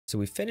So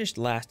we finished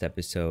last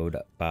episode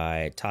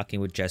by talking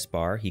with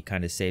Jesbar. He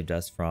kind of saved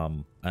us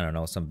from, I don't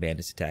know, some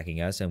bandits attacking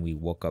us, and we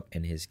woke up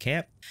in his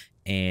camp.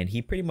 And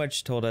he pretty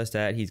much told us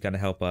that he's going to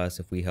help us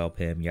if we help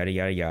him, yada,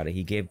 yada, yada.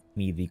 He gave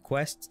me the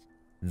quest,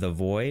 The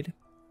Void,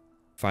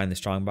 find the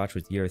strongbox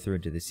with Yer threw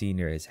into the sea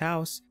near his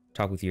house,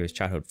 talk with Yer's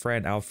childhood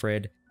friend,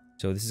 Alfred.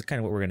 So this is kind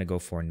of what we're going to go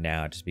for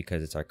now, just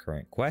because it's our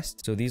current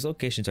quest. So these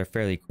locations are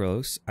fairly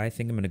close. I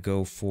think I'm going to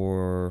go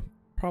for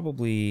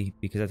probably,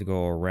 because I have to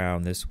go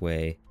around this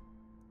way.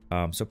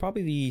 So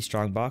probably the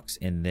strongbox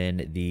and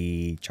then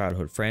the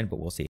childhood friend, but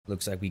we'll see.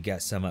 Looks like we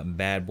got some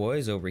bad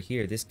boys over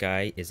here. This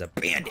guy is a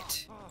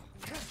bandit.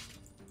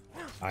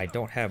 I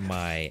don't have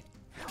my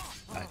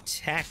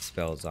attack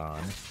spells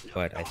on,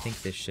 but I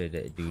think this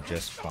should do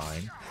just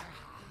fine.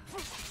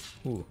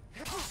 Ooh.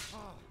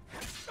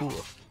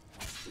 Ooh.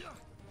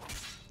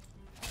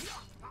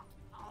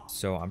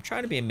 So I'm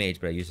trying to be a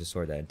mage, but I use a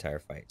sword that entire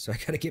fight. So I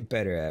gotta get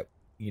better at,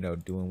 you know,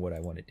 doing what I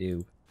want to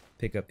do.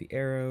 Pick up the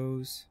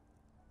arrows.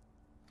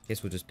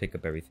 Guess we'll just pick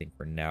up everything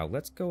for now.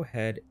 Let's go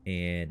ahead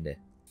and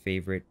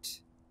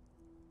favorite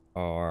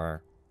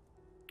our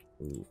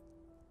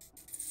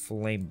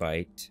flame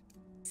bite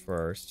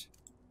first.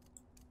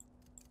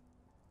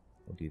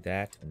 We'll do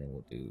that, and then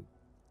we'll do,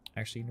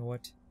 actually, you know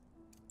what,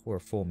 we're a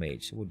full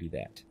mage, so we'll do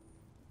that.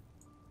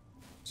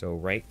 So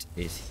right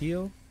is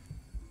heal.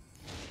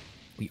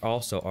 We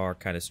also are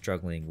kind of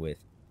struggling with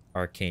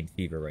arcane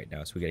fever right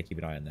now, so we gotta keep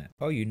an eye on that.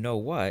 Oh, you know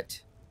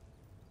what,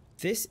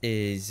 this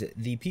is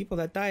the people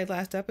that died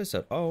last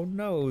episode. Oh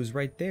no, it was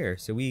right there.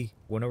 So we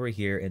went over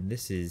here, and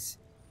this is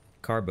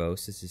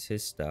Carbos. This is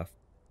his stuff.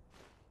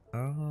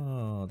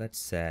 Oh, that's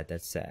sad.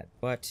 That's sad.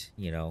 But,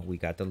 you know, we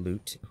got the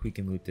loot. We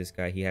can loot this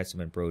guy. He had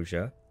some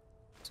ambrosia,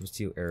 some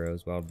steel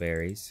arrows, wild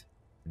berries,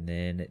 and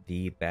then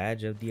the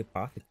badge of the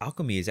apothecary.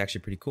 Alchemy is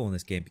actually pretty cool in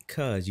this game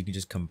because you can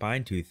just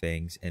combine two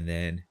things and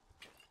then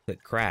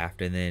click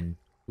craft, and then,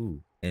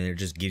 ooh, and it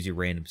just gives you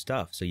random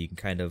stuff. So you can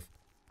kind of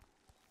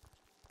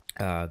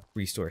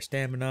restore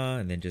stamina,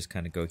 and then just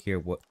kind of go here.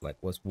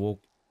 What's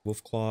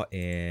wolf claw,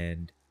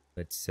 and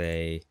let's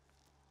say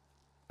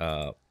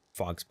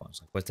fog sponge.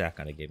 Like, what's that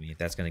gonna give me?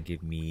 That's gonna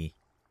give me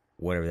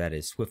whatever that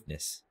is,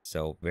 swiftness.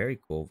 So very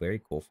cool,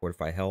 very cool.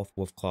 Fortify health,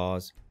 wolf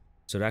claws.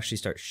 So it actually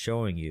starts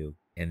showing you,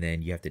 and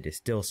then you have to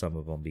distill some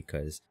of them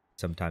because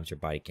sometimes your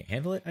body can't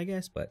handle it, I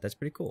guess. But that's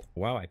pretty cool.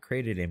 Wow, I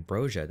created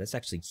ambrosia. That's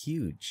actually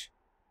huge.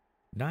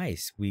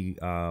 Nice. We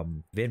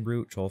vein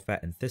root, troll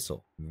fat, and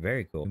thistle.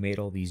 Very cool. We made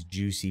all these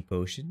juicy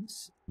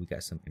potions. We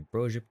got some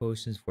ambrosia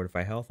potions,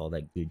 fortify health, all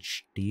that good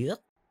stuff.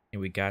 And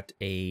we got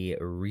a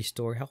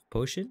restore health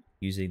potion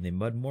using the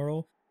mud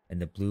moral and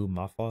the blue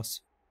mophos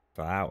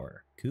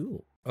flower.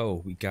 Cool.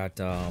 Oh, we got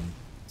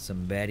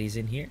some baddies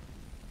in here.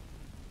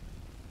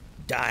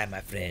 Die, my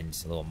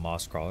friends. A little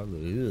moss crawler.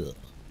 Ugh.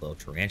 Little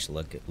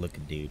tarantula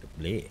looking dude.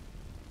 Bleh.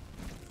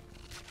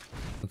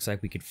 Looks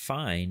like we could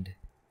find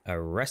a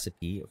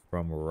recipe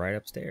from right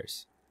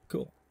upstairs.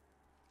 Cool.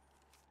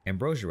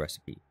 Ambrosia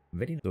recipe.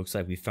 Very looks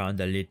like we found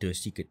a little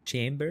secret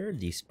chamber.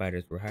 These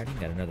spiders were hiding.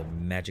 Got another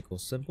magical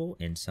symbol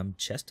and some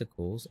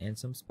chesticles and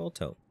some spell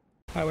tome.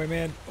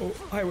 Highwayman. Oh,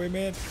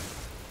 highwayman.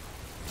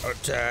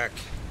 Attack.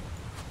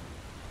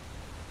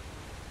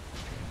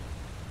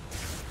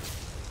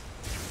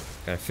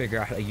 Gotta figure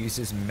out how to use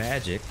this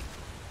magic.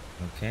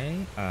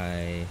 Okay,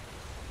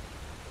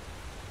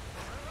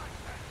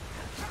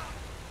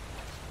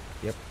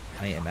 Yep,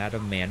 I am out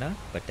of mana,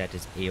 but that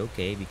is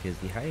a-okay because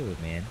the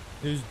highwayman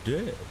is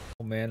dead.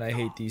 Oh man, I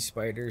hate these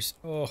spiders.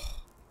 Oh,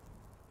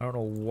 I don't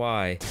know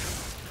why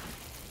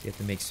you have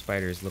to make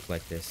spiders look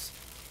like this.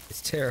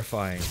 It's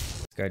terrifying.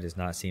 This guy does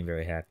not seem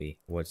very happy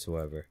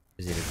whatsoever.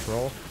 Is it a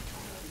troll?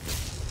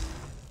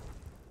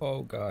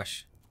 Oh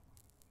gosh.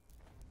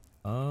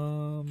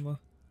 You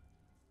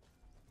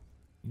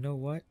know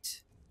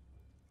what?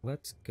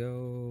 Let's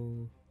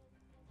go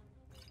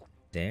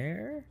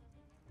there.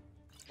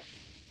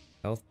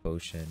 Health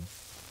potion.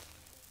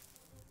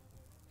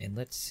 And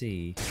let's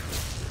see.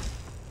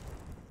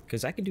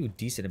 Because I can do a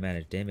decent amount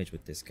of damage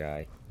with this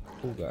guy.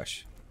 Oh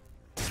gosh.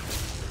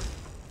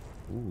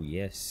 Ooh,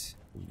 yes.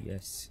 Ooh,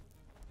 yes.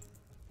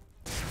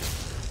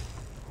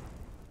 If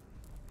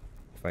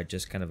I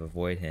just kind of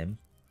avoid him.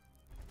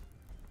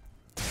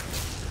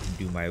 And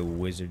do my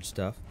wizard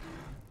stuff.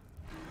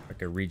 I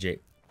can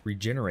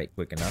regenerate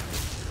quick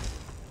enough.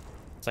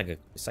 It's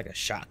like a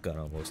shotgun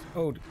almost.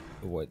 Oh,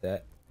 avoid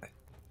that.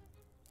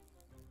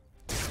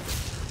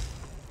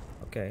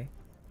 Okay.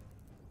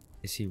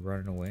 Is he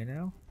running away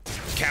now?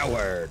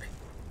 Coward!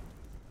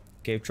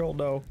 Cave troll,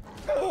 no.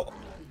 Oh.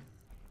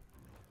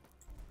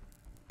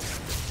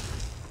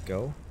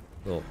 Go.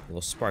 Little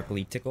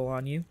sparkly tickle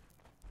on you.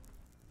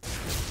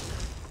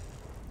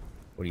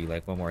 What do you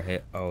like? One more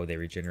hit? Oh, they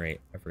regenerate.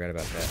 I forgot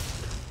about that.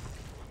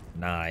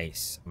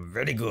 Nice.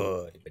 Very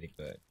good. Very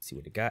good. Let's see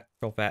what we got.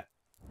 Troll fat.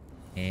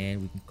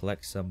 And we can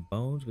collect some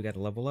bones. We got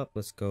to level up.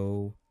 Let's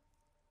go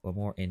one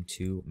more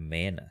into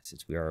mana.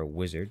 Since we are a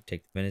wizard.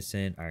 Take the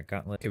medicine. Iron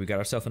gauntlet. Okay, we got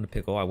ourselves in a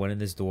pickle. I went in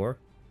this door.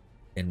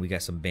 And we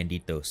got some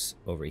banditos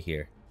over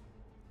here.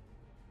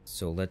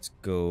 So let's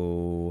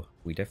go.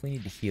 We definitely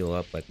need to heal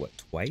up like what,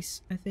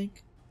 twice, I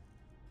think.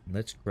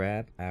 Let's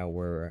grab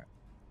our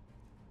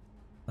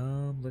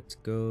let's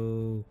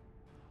go.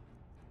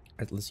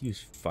 Let's use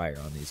fire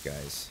on these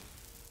guys.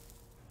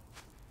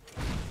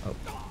 Oh,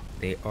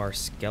 they are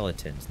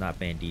skeletons, not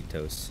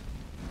banditos.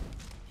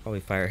 Probably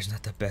fire is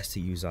not the best to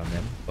use on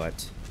them,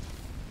 but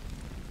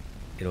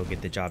it'll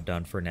get the job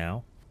done for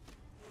now.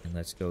 And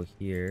let's go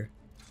here.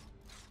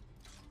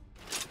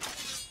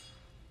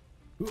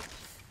 Ooh.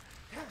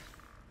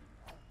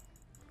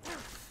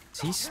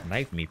 He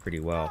sniped me pretty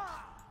well.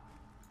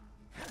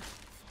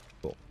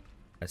 Cool.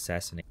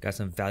 Assassinate. Got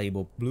some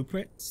valuable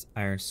blueprints,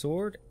 iron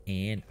sword,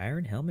 and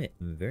iron helmet.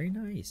 Very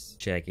nice.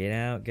 Check it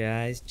out,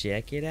 guys.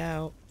 Check it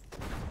out.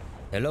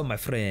 Hello, my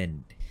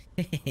friend.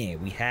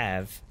 We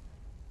have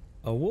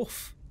a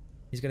wolf.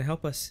 He's gonna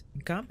help us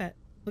in combat.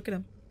 Look at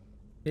him.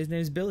 His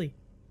name's Billy.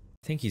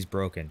 I think he's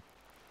broken.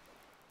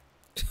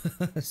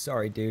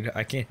 Sorry, dude.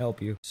 I can't help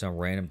you. Some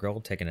random girl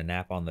taking a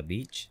nap on the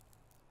beach.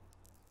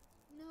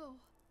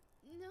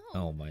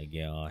 Oh my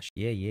gosh.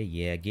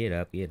 Yeah. Get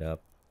up, get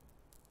up.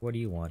 What do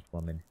you want,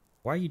 woman?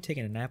 Why are you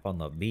taking a nap on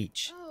the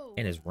beach? Oh,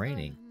 and it's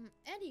raining.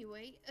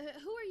 Anyway,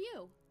 who are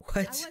you? What?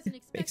 I wasn't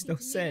expecting Makes no to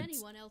meet sense.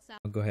 anyone else out.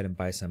 I'll go ahead and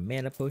buy some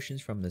mana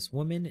potions from this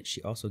woman.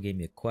 She also gave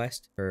me a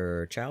quest.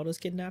 Her child is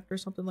kidnapped or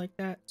something like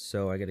that.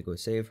 So I gotta go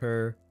save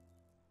her.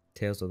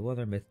 Tales of the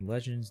Weather, Myth and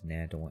Legends.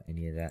 Nah, I don't want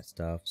any of that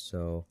stuff.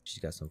 So she's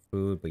got some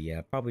food. But yeah,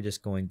 probably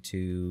just going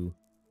to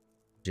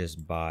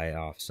just buy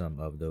off some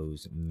of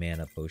those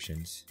mana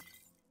potions.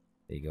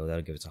 There you go.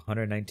 That'll give us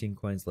 119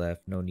 coins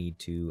left. No need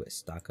to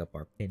stock up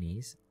our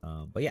pennies.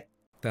 But yeah,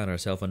 found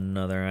ourselves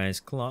another ice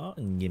claw.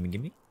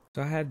 Gimme.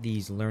 So I have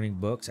these learning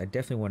books. I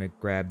definitely want to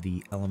grab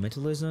the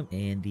elementalism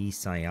and the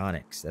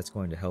psionics. That's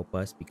going to help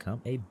us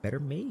become a better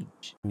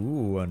mage.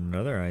 Ooh,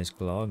 another ice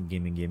claw.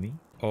 Gimme.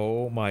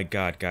 Oh my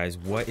god, guys.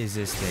 What is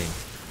this thing?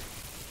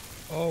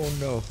 Oh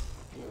no.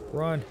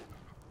 Run.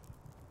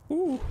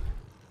 Ooh.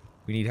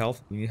 We need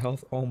health.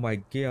 Oh my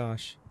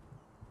gosh.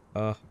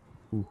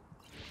 Ooh.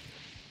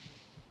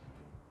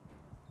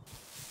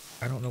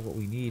 I don't know what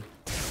we need.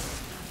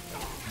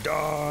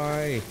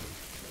 Die!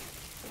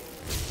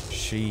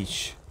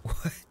 Sheesh.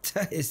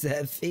 What is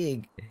that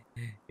thing?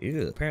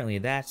 Ew. Apparently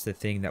that's the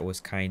thing that was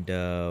kind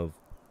of...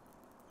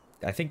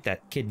 I think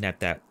that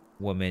kidnapped that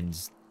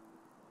woman's...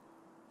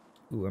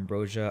 Ooh,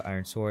 Ambrosia,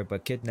 Iron Sword,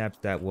 but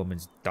kidnapped that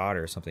woman's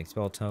daughter or something.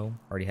 Spell Tome.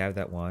 Already have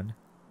that one.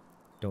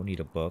 Don't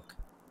need a book.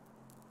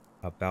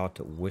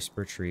 About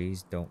Whisper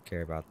Trees. Don't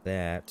care about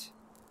that.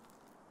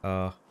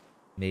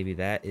 Maybe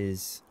that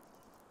is...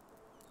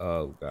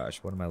 Oh gosh,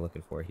 what am I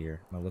looking for here?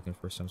 Am I looking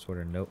for some sort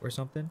of note or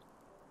something?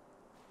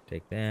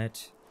 Take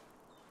that.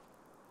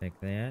 Take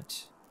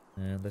that.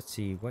 And let's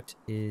see, what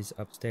is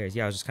upstairs?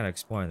 Yeah, I was just kind of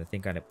exploring. The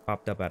thing kind of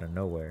popped up out of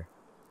nowhere.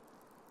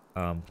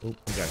 Oh, we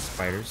got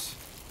spiders.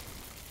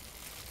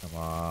 Come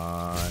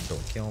on,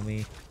 don't kill me.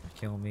 Don't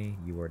kill me.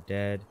 You are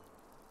dead.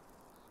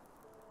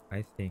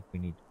 I think we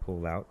need to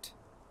pull out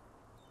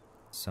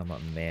some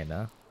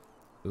mana.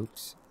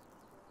 Oops.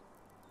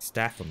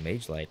 Staff of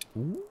Mage Light.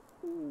 Ooh.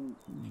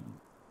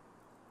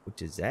 What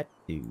does that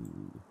do?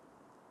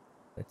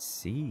 Let's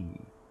see.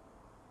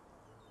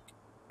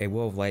 A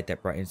wall of light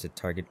that brightens the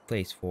target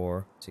place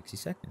for 60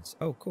 seconds.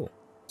 Oh, cool.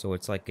 So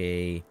it's like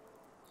a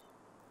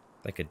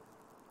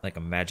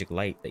magic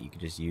light that you could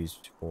just use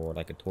for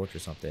like a torch or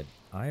something.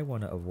 I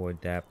want to avoid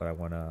that, but I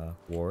want to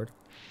ward.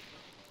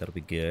 That'll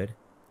be good.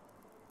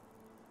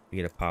 We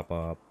get to pop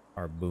up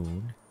our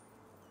boon.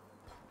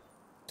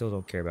 Still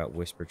don't care about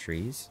Whisper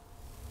Trees.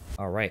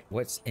 All right,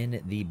 what's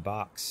in the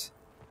box?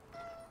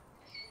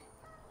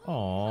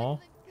 Aww.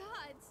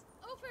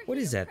 What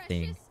is that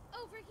thing?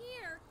 Over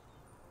here.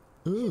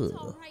 Ugh. It's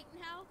all right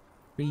now.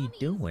 What are you Mommy is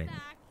doing?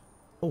 back.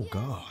 Oh Yes,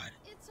 god.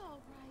 It's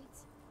all right.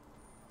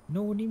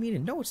 No, what do you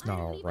mean? No, it's not I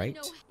don't all even right.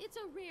 know. It's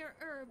a rare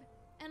herb,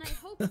 and I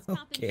hope it's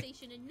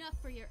compensation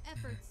enough for your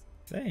efforts.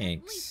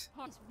 Thanks.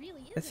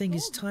 Really That thing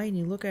is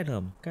tiny. Look at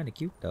him. Kind of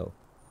cute though.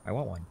 I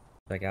want one.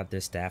 Check out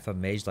this staff of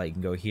Mage Light. You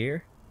can go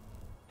here.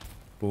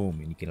 Boom,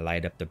 and you can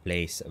light up the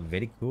place.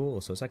 Very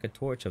cool. So it's like a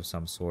torch of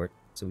some sort.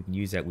 So we can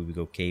use that when we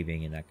go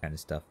caving and that kind of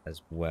stuff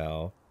as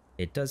well.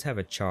 It does have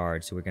a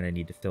charge, so we're going to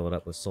need to fill it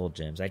up with soul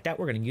gems. I doubt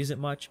we're going to use it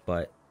much,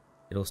 but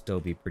it'll still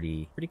be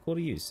pretty cool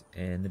to use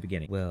in the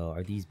beginning. Well,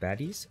 are these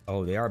baddies?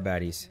 Oh, they are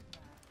baddies.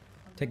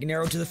 Take an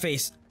arrow to the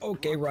face.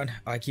 Okay, run.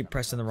 I keep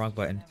pressing the wrong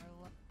button.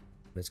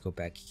 Let's go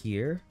back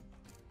here.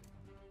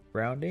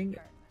 Grounding.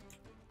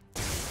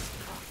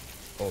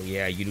 Oh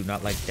yeah, you do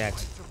not like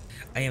that.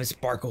 I am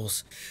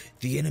Sparkles,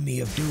 the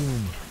enemy of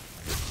doom.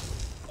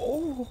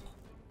 Oh,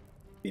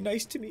 be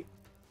nice to me.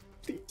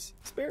 Please,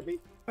 spare me.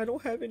 I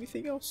don't have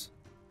anything else.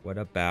 What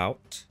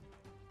about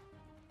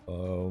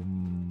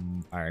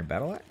Iron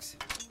Battle Axe?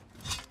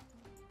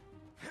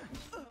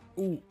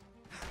 Ooh.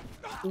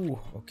 Ooh,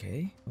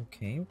 okay.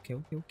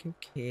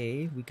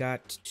 We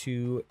got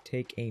to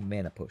take a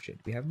mana potion.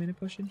 Do we have a mana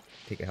potion?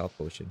 Take a health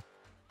potion.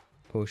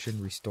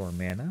 Potion, restore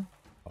mana.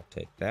 I'll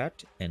take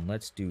that. And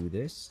let's do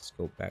this. Let's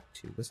go back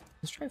to let's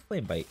try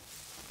Flame Bite.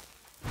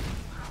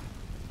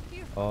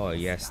 Oh,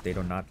 yes, they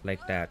do not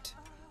like that.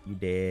 You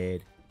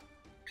dead.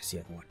 Here's the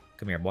other one.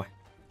 Come here, boy.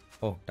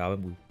 Oh,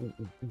 Darwin.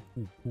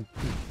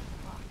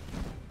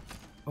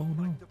 Oh,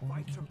 no. Oh,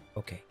 my God.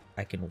 Okay,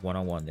 I can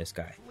one-on-one this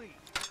guy.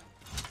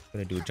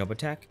 Gonna do a jump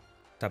attack.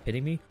 Stop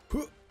hitting me.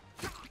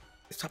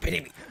 Stop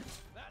hitting me.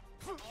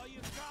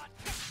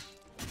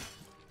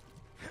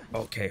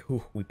 Okay,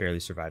 whew, we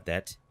barely survived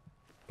that.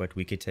 But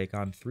we could take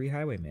on 3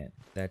 highwaymen.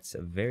 That's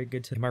a very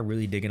good. Am I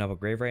really digging up a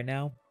grave right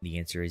now? The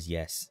answer is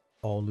yes.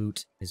 All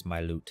loot is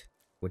my loot.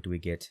 What do we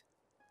get?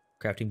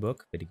 Crafting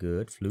book, pretty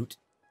good. Flute,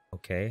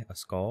 okay. A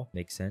skull,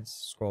 makes sense.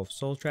 Scroll of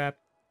soul trap,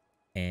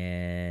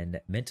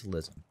 and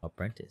mentalism.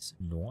 Apprentice,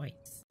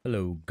 nice.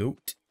 Hello,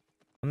 goat.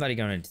 I'm not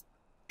even gonna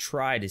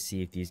try to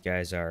see if these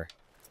guys are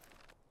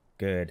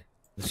good.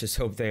 Let's just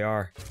hope they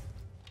are.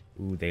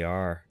 Ooh, they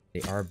are.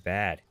 They are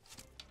bad.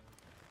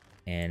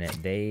 And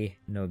they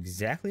know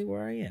exactly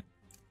where I am.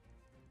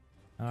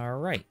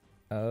 Alright.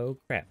 Oh,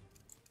 crap.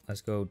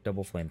 Let's go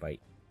double flame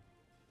bite.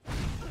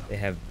 They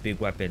have big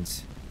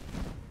weapons.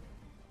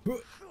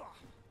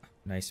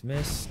 Nice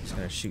miss. Just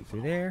gonna shoot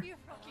through there.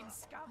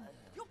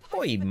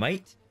 Oi,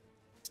 mate.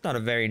 It's not a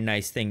very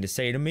nice thing to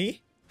say to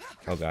me.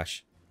 Oh,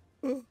 gosh.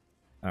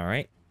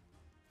 Alright.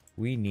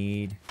 We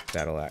need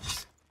battle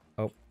axe.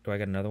 Oh, do I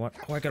got another one?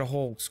 Oh, I got a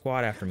whole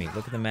squad after me.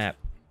 Look at the map.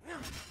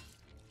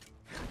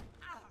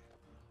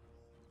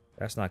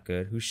 That's not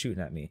good. Who's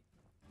shooting at me?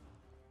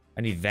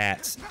 I need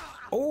VATS.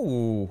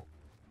 Oh!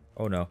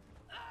 Oh no.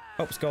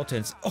 Oh,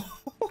 skeletons. Oh!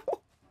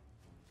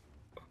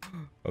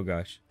 Oh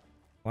gosh.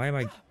 Why am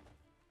I...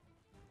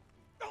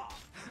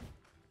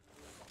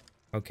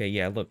 Okay,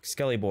 yeah, look.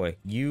 Skelly boy.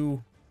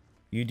 You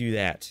do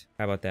that.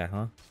 How about that,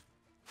 huh?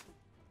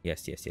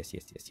 Yes.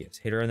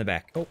 Hit her in the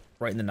back. Oh,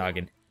 right in the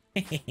noggin.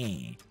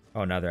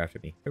 Oh, now they're after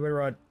me. Everybody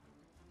run.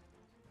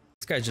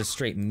 This guy's just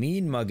straight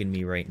mean mugging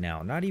me right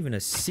now. Not even a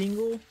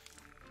single...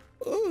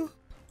 Ooh.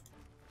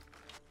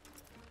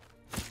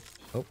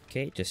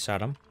 Okay, just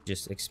shot him.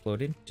 Just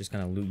exploded. Just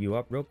gonna loot you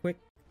up real quick.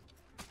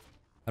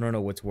 I don't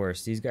know what's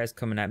worse. These guys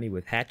coming at me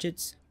with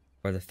hatchets,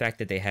 or the fact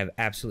that they have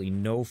absolutely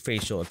no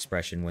facial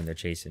expression when they're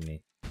chasing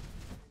me.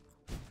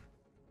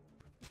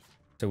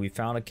 So we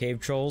found a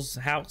cave troll's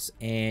house,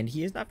 and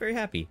he is not very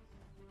happy.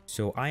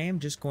 So I am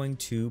just going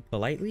to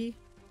politely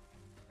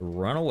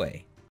run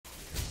away.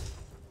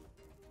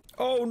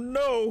 Oh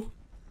no!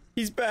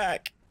 He's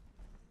back!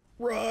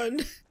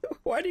 Run!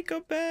 Why'd he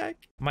come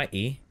back?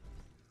 Mighty.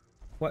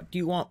 What do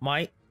you want,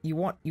 mate? You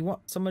want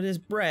some of this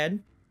bread?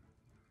 You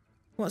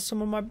want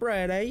some of my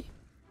bread, eh?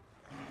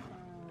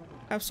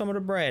 Have some of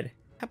the bread.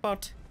 How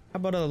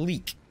about a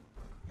leek?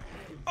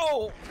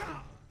 Oh!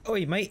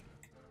 Oi, mate.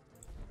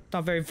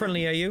 Not very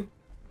friendly, are you?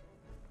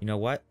 You know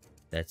what?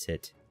 That's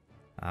it.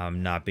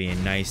 I'm not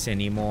being nice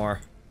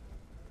anymore.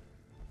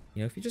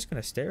 You know, if you're just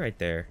gonna stay right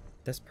there,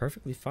 that's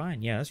perfectly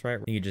fine. Yeah, that's right.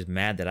 You're just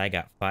mad that I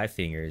got 5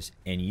 fingers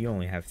and you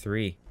only have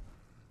 3.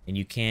 And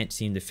you can't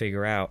seem to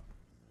figure out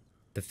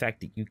the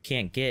fact that you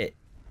can't get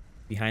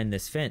behind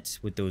this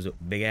fence with those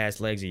big ass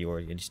legs of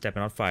yours and you're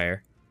stepping on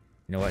fire.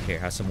 You know what? Here,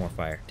 have some more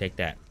fire. Take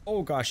that.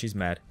 Oh gosh, he's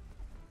mad.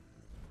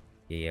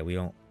 Yeah, we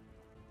don't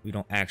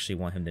actually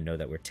want him to know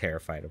that we're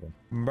terrified of him.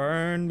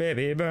 Burn,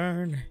 baby,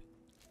 burn.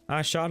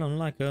 I shot him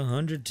like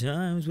 100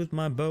 times with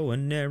my bow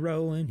and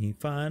arrow and he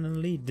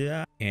finally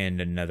died.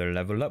 And another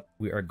level up.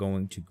 We are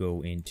going to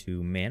go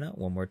into mana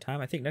one more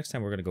time. I think next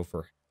time we're going to go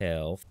for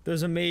health.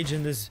 There's a mage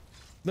in this.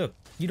 Look,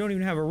 you don't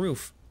even have a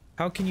roof.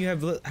 How could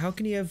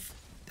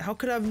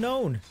I have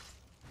known?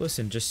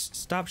 Listen, just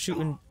stop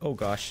shooting. Oh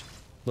gosh.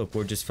 Look,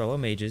 we're just fellow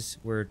mages.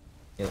 Look,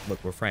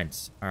 we're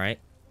friends. All right.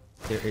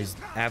 There is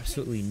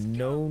absolutely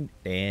no,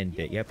 and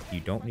yep, you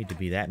don't need to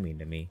be that mean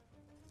to me.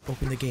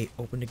 Open the gate,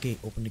 open the gate,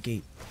 open the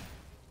gate.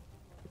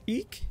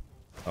 Eek.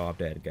 Oh, I'm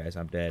dead, guys.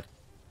 I'm dead.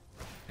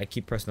 I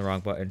keep pressing the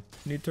wrong button.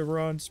 Need to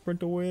run,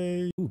 sprint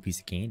away. Ooh, piece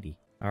of candy.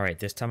 All right,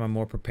 this time I'm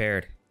more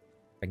prepared.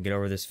 I can get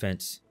over this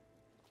fence.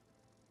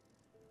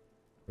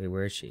 Wait,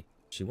 where is she?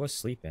 She was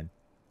sleeping.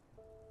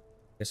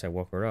 Guess I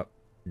woke her up.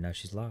 And now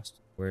she's lost.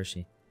 Where is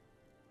she?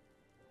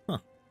 Huh.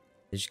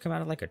 Did she come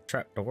out of like a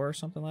trap door or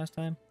something last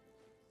time?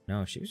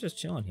 No, she was just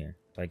chilling here.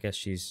 So I guess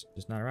she's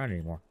just not around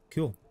anymore.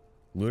 Cool.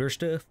 Looter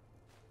stuff.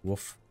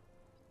 Woof.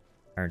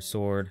 Iron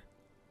sword.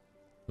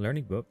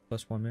 Learning book.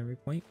 +1 memory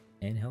point.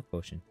 And health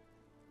potion.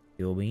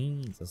 Bill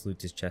beans. Let's loot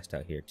this chest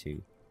out here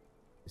too.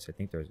 Yes, I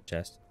think there was a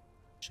chest.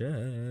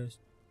 Chest.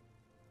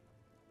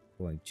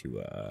 Going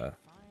to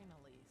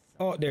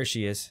oh, there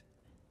she is.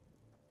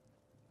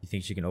 You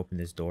think she can open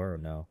this door or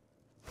no?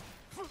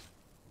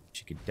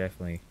 She could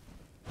definitely.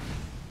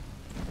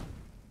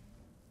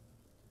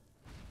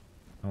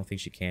 I don't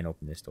think she can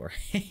open this door.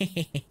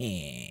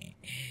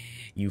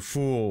 You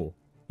fool.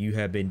 You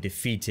have been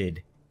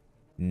defeated.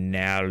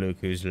 Now look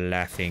who's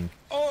laughing.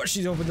 Oh,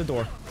 she's opened the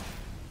door.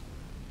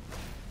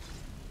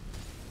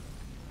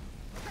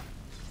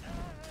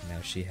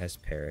 Now she has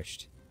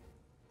perished.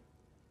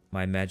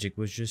 My magic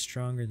was just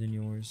stronger than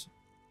yours.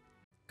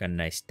 Got a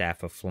nice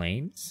staff of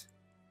flames.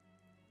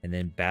 And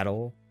then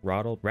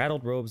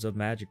rattled robes of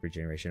magic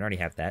regeneration. I already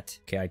have that.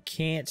 Okay, I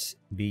can't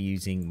be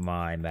using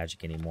my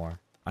magic anymore.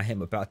 I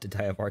am about to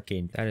die of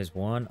arcane. That is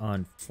one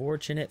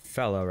unfortunate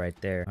fellow right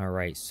there. All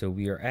right, so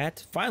we are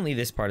at finally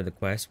this part of the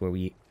quest where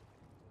we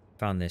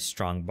found this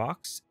strong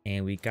box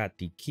and we got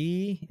the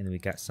key and we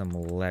got some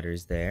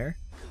letters there.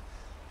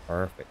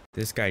 Perfect.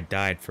 This guy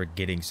died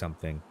forgetting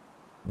something.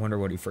 Wonder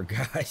what he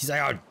forgot. He's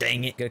like, oh,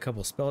 dang it. Get a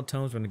couple spell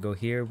tomes. We're gonna go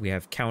here. We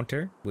have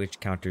counter, which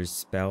counters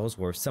spells,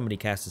 or if somebody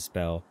casts a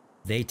spell,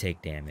 they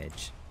take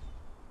damage.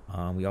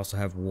 We also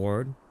have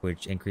ward,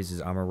 which increases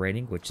armor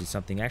rating, which is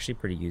something actually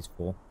pretty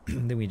useful.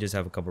 Then we just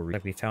have a couple.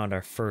 We found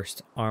our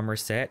first armor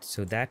set,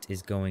 so that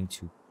is going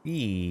to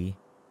be,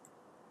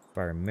 if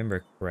I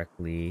remember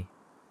correctly,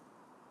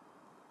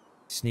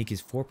 sneak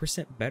is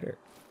 4% better.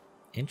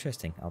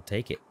 Interesting. I'll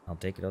take it. I'll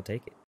take it. I'll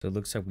take it. So it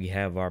looks like we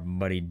have our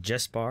buddy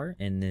Jespar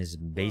in this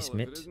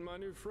basement. Well, if it isn't my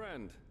new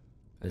friend.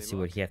 Let's see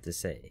what he has to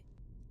say.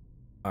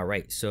 All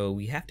right, so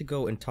we have to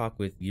go and talk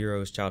with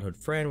Euro's childhood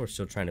friend. We're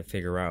still trying to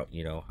figure out,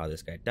 you know, how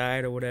this guy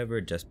died or whatever.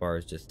 Jespar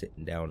is just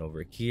sitting down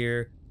over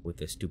here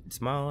with a stupid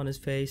smile on his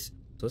face.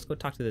 So let's go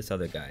talk to this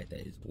other guy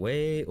that is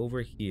way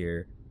over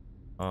here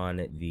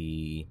on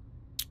the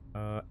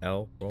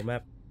L roll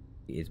map.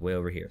 He is way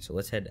over here. So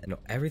let's head. No,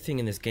 everything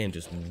in this game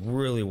just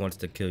really wants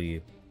to kill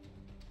you.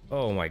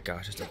 Oh my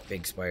gosh, it's a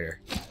big spider.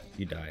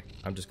 You die.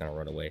 I'm just gonna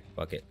run away.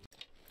 Fuck it.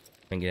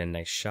 And get a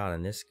nice shot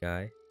on this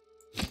guy.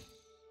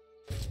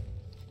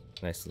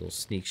 Nice little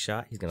sneak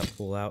shot. He's gonna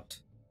pull out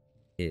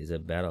his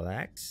battle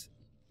axe.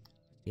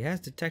 He has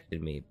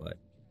detected me, but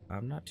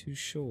I'm not too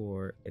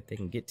sure if they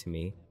can get to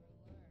me.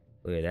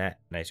 Look at that.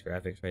 Nice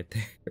graphics right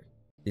there.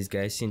 These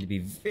guys seem to be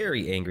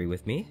very angry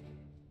with me,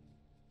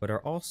 but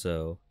are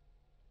also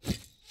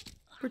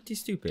pretty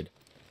stupid.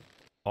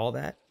 All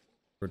that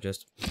for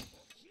just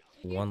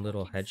one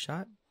little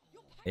headshot?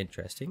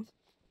 Interesting.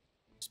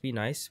 Just be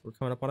nice. We're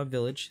coming up on a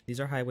village. These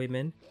are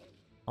highwaymen.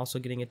 Also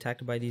getting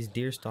attacked by these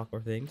deer stalker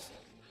things.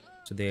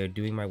 So they are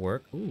doing my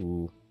work.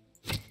 Ooh.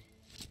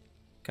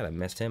 Kind of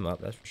messed him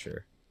up, that's for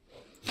sure.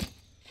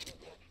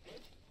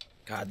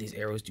 God, these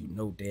arrows do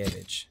no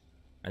damage.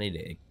 I need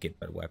to get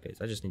better weapons.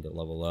 I just need to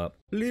level up.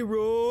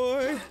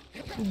 Leroy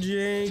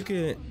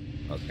Jenkins.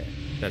 Okay,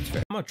 that's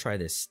fair. I'm gonna try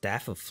this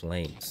Staff of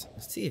Flames.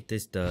 Let's see if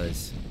this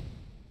does.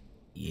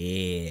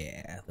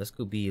 Yeah, let's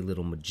go be a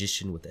little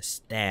magician with a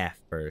staff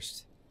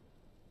first.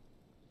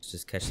 Let's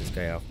just catch this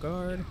guy off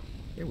guard.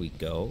 Here we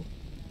go.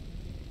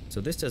 So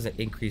this doesn't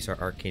increase our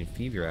arcane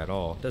fever at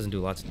all. Doesn't do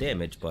lots of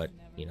damage, but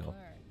you know,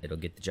 it'll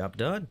get the job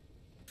done.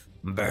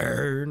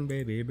 Burn,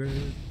 baby,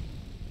 burn.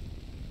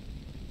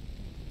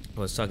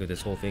 Let's talk if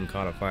this whole thing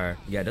caught on fire.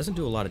 Yeah, it doesn't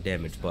do a lot of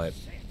damage, but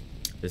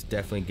this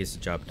definitely gets the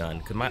job done.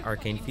 Because my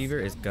arcane fever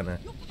is gonna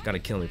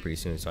kill me pretty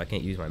soon, so I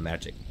can't use my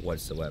magic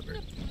whatsoever.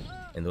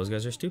 And those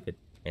guys are stupid,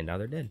 and now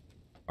they're dead.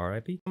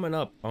 R.I.P. Coming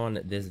up on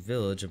this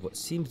village of what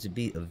seems to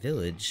be a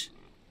village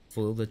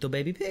full of little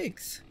baby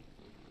pigs.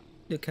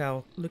 Look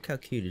how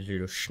cute his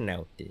little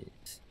snout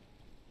is.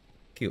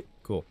 Cute,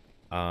 cool.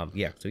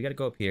 Yeah, so we gotta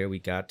go up here. We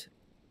got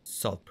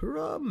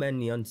Salpura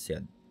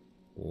Manyansian,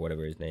 or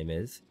whatever his name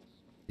is.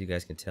 As you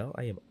guys can tell,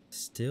 I am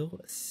still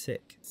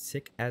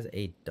sick as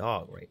a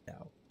dog right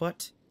now.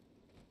 But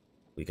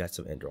we got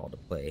some Enderal to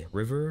play.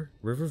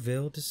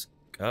 Riverville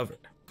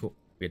discovered. Cool.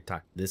 We gotta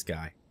talk to this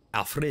guy,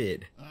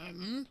 Alfred.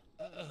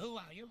 Who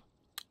are you?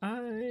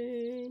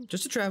 I'm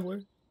just a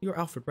traveler. You're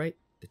Alfred, right?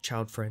 The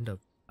child friend of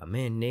a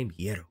man named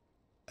Yero.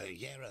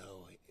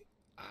 Yero,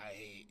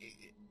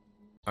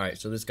 Alright,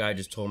 so this guy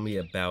just told me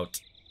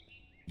about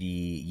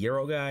the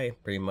Yero guy.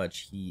 Pretty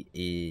much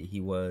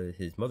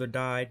his mother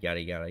died,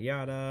 yada yada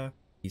yada.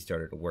 He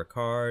started to work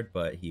hard,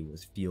 but he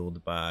was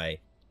fueled by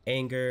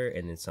anger,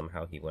 and then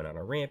somehow he went on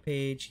a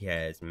rampage. He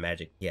had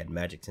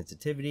magic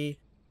sensitivity,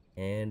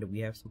 and we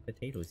have some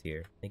potatoes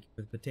here. Thank you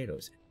for the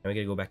potatoes. Now we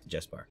gotta go back to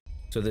Jespar.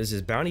 So there's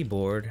this bounty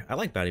board. I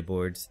like bounty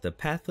boards. The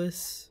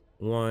Pathless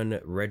one,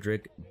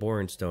 Redrick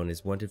Borenstone,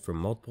 is wanted for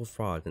multiple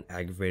frauds and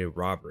aggravated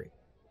robbery.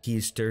 He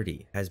is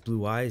sturdy, has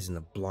blue eyes and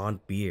a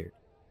blonde beard.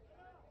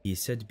 He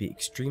is said to be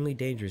extremely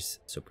dangerous,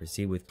 so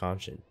proceed with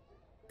caution.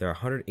 There are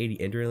 180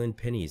 Enderal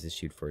pennies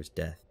issued for his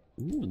death.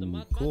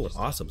 Ooh, cool,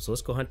 awesome. So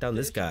let's go hunt down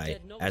this guy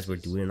as we're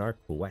doing our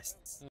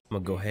quests. I'm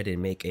gonna go ahead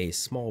and make a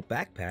small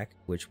backpack,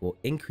 which will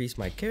increase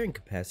my carrying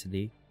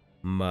capacity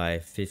by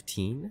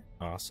 15.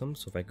 Awesome.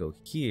 So if I go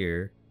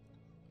here,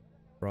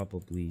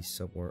 probably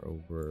somewhere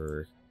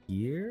over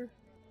here,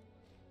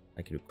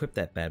 I can equip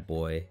that bad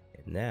boy,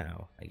 and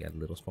now I got a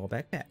little small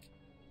backpack.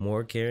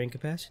 More carrying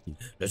capacity.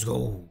 Let's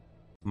go.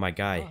 My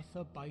guy,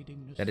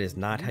 that is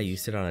not how you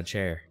sit on a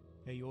chair.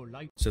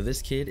 So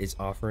this kid is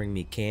offering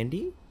me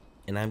candy,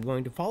 and I'm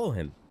going to follow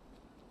him.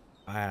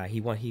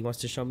 He wants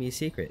to show me a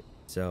secret.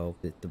 So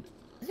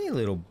hey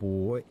little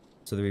boy.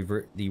 So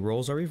the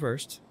roles are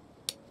reversed,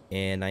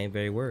 and I am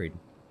very worried,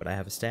 but I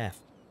have a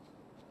staff.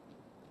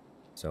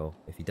 So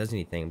if he does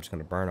anything, I'm just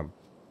gonna burn him,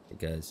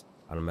 because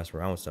I don't mess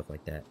around with stuff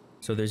like that.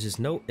 So there's this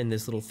note in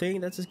this little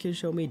thing that this kid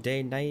showed me,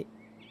 day and night.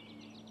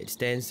 It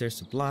stands there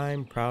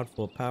sublime, proud,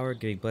 full of power,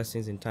 giving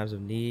blessings in times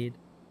of need.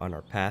 on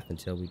our path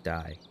until we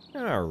die.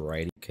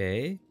 Alrighty.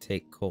 Okay,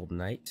 take Cold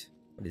Night.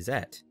 What is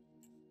that? Is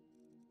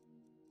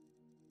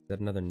that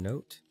another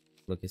note?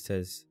 Look, it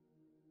says...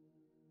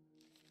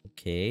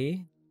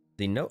 Okay.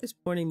 The note is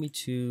pointing me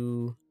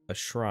to a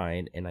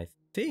shrine, and I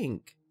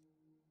think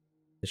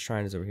the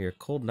shrine is over here.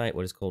 Cold Night.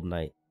 What is Cold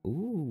Night?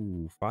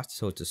 Ooh, Frosty.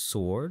 So it's a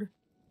sword.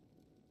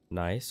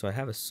 Nice. So I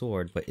have a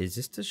sword, but is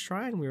this the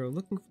shrine we were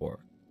looking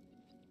for?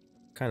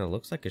 Kind of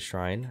looks like a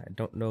shrine. I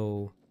don't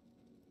know.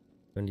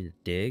 Do I need to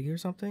dig or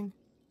something?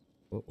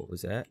 Oh, what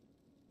was that?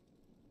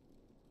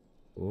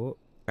 Oh,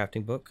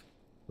 crafting book.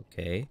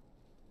 Okay.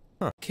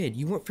 Huh. Kid,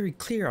 you weren't very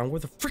clear on where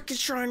the freaking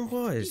shrine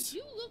was. Did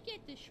you look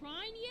at the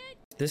shrine yet?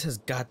 This has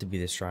got to be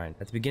the shrine.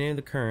 At the beginning of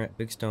the current,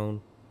 big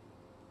stone,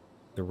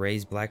 the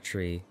raised black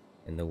tree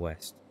in the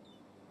west.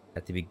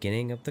 At the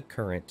beginning of the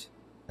current,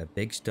 a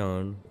big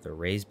stone with a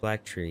raised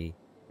black tree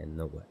in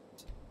the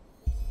west.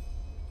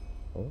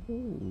 Oh,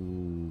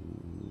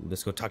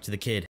 let's go talk to the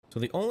kid. So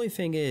the only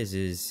thing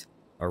is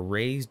a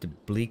raised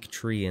bleak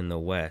tree in the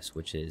west,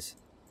 which is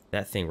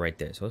that thing right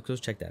there. So let's go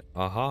check that.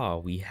 Aha,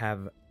 we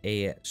have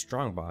a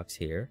strongbox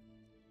here.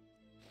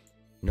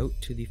 Note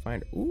to the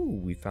finder. Ooh,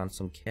 we found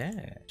some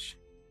cash.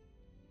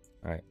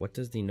 Alright, what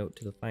does the note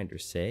to the finder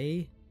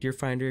say? Dear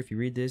finder, if you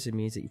read this, it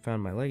means that you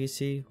found my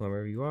legacy.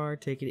 Whoever you are,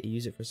 take it and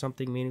use it for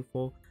something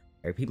meaningful.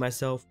 I repeat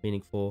myself,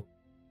 meaningful.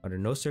 Under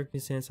no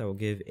circumstance I will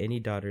give any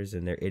daughters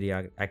and their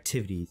idiotic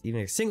activities,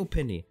 even a single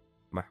penny,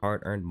 my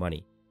hard-earned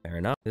money. Fair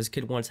enough. This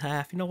kid wants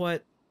half. You know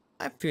what?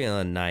 I'm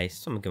feeling nice,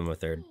 so I'm gonna give him a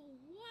third.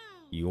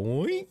 Oh, wow.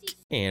 Yoink!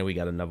 And we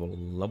got another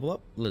level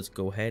up. Let's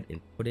go ahead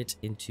and put it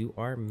into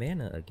our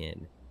mana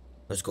again.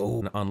 Let's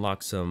go.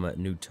 Unlock some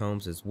new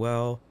tomes as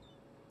well.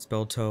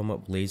 Spell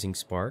tome, Blazing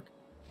Spark.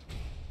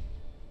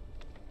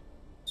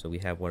 So we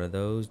have one of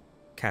those.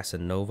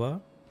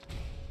 Casanova.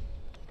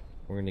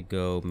 We're gonna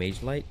go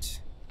Mage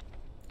Light.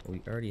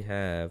 We already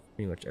have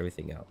pretty much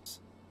everything else.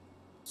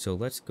 So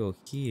let's go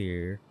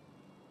here.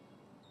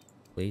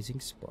 Blazing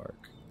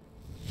Spark.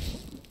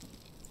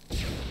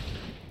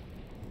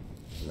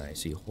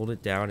 Nice. So you hold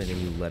it down and then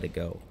you let it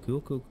go.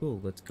 Cool, cool,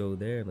 cool. Let's go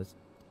there. Let's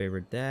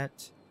favorite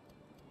that.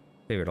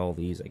 Favorite all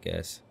these, I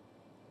guess.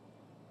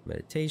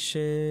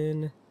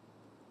 Meditation.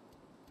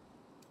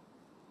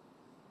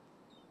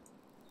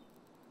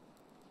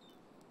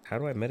 How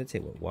do I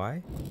meditate with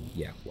Y?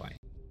 Yeah, Y.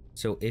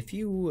 So if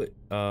you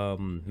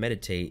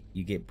meditate,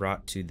 you get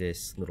brought to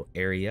this little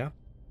area.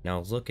 Now I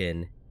was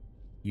looking,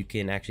 you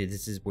can actually,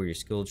 this is where your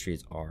skill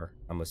trees are,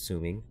 I'm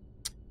assuming.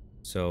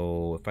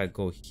 So if I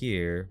go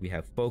here, we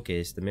have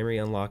focus. The memory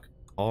unlock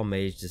all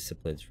mage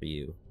disciplines for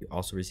you. You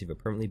also receive a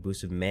permanently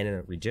boosted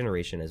mana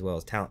regeneration as well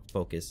as talent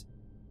focus.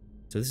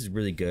 So this is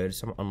really good.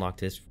 So I'm gonna unlock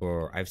this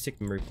for, I have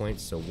 6 memory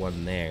points, so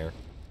 1 there.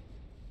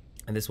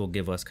 And this will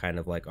give us kind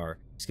of like our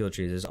skill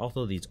trees. There's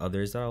also these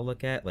others that I'll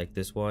look at, like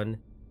this one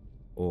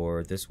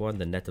or this one.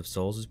 The Net of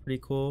Souls is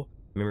pretty cool.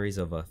 Memories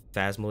of a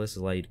Phasmalist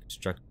allow you to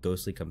construct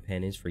ghostly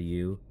companions for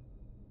you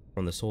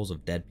from the souls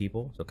of dead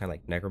people. So kind of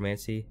like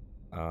necromancy.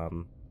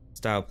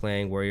 Style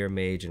playing warrior,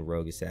 mage, and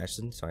rogue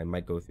assassin. So I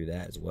might go through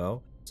that as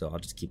well. So I'll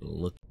just keep a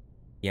look.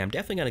 Yeah, I'm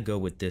definitely gonna go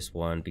with this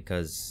one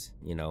because,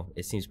 you know,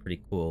 it seems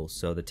pretty cool.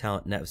 So the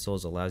talent Net of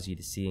Souls allows you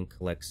to see and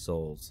collect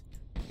souls.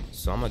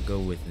 So I'm gonna go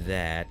with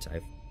that. I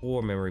have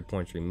 4 memory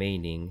points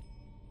remaining.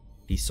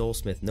 The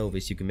Soulsmith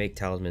Novice, you can make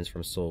talismans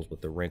from souls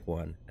with the rank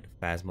 1 at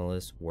a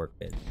Phasmalist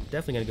workbench.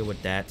 Definitely gonna go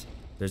with that.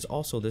 There's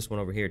also this one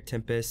over here,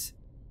 Tempest,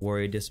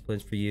 warrior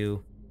disciplines for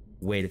you,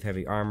 weight of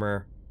heavy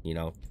armor. You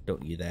know,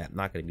 don't use that. I'm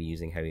not gonna be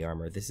using heavy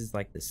armor. This is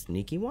like the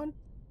sneaky one.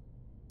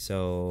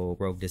 So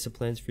rogue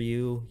disciplines for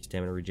you,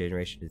 stamina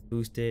regeneration is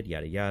boosted,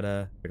 yada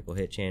yada, critical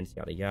hit chance,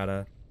 yada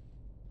yada.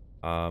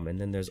 And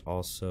then there's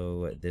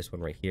also this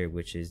one right here,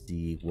 which is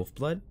the Wolf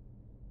Blood.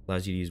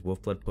 Allows you to use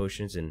wolf blood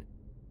potions and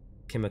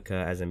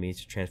Chemica as a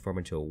means to transform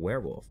into a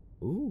werewolf.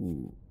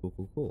 Ooh, cool,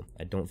 cool, cool.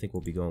 I don't think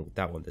we'll be going with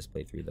that one this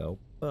playthrough though.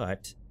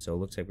 But, so it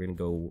looks like we're gonna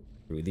go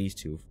through these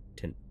two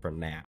for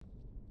now.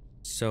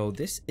 So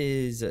this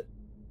is...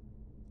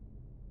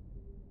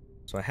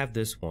 So I have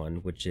this one,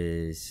 which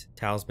is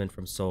Talisman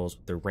from Souls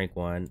with the rank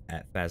 1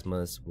 at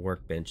Phasma's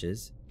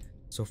workbenches.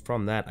 So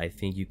from that, I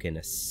think you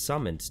can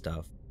summon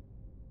stuff.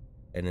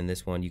 And then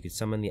this one, you can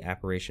summon the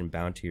apparition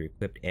bound to your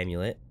equipped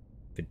amulet.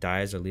 If it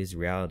dies or leaves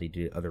reality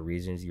due to other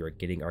reasons, you are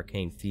getting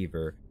arcane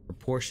fever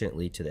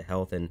proportionately to the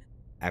health and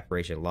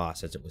apparition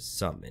loss as it was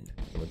summoned.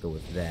 I'm gonna go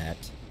with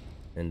that.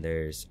 Then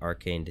there's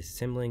arcane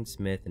dissembling,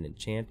 smith, and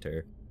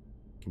enchanter.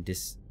 You can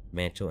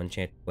dismantle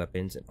enchanted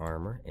weapons and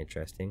armor.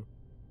 Interesting.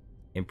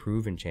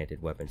 Improve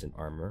enchanted weapons and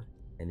armor.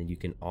 And then you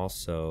can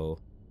also,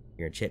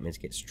 your enchantments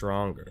get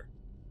stronger.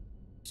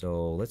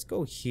 So let's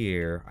go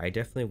here. I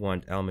definitely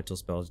want elemental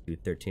spells to do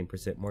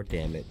 13% more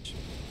damage.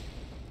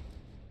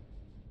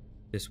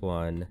 This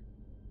one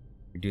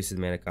reduces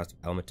the mana cost of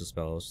elemental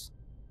spells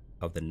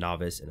of the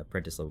novice and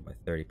apprentice level by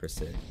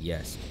 30%.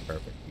 Yes,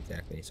 perfect,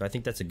 exactly. So I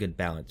think that's a good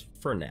balance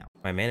for now.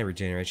 My mana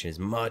regeneration is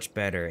much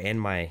better, and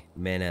my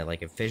mana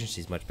like efficiency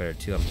is much better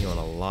too. I'm healing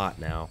a lot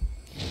now.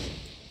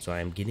 So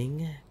I'm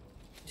getting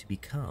to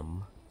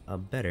become a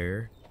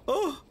better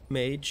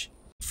mage.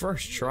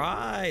 First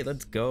try,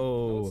 let's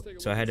go.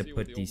 So I had to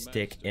put the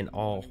stick in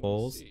all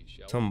holes.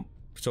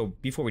 So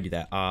before we do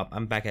that,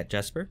 I'm back at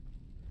Jesper.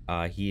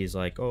 He is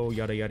like, oh,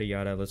 yada yada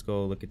yada, let's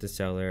go look at the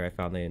cellar. I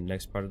found the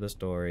next part of the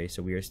story.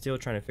 So we are still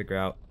trying to figure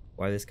out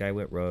why this guy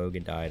went rogue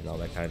and died and all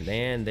that kind of.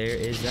 And there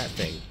is that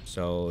thing.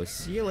 So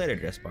see you later,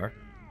 Jesper.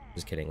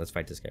 Just kidding, let's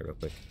fight this guy real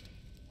quick.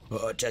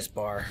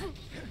 Jesper.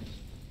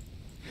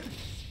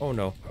 Oh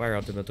no, fire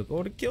ultimate to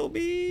go to kill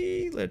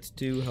me. Let's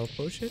do health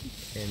potion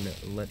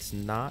and let's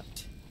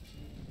not.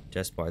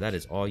 Jesper, that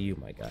is all you,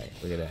 my guy.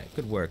 Look at that.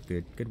 Good work,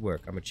 good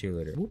work. I'm a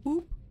cheerleader. Whoop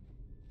whoop.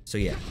 So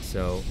yeah,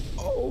 so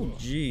oh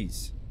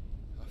jeez.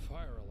 A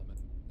fire element.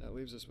 That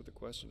leaves us with the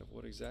question of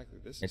what exactly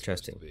this is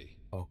Interesting. supposed to be.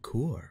 A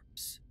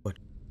corpse. But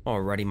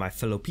alrighty, my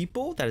fellow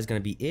people, that is gonna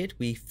be it.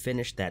 We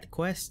finished that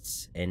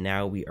quests, and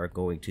now we are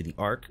going to the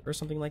Ark or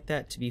something like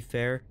that. To be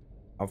fair,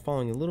 I'm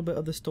following a little bit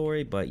of the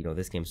story, but you know,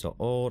 this game's so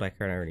old, I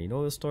kind of already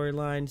know the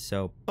storyline.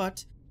 So,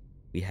 but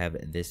we have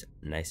this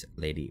nice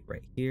lady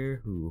right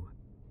here who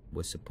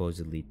was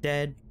supposedly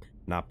dead,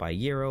 not by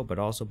Euro, but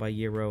also by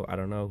Euro. I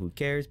don't know, who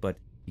cares? But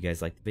if you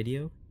guys like the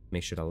video,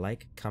 make sure to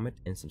like, comment,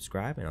 and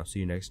subscribe, and I'll see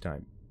you next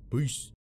time. Peace.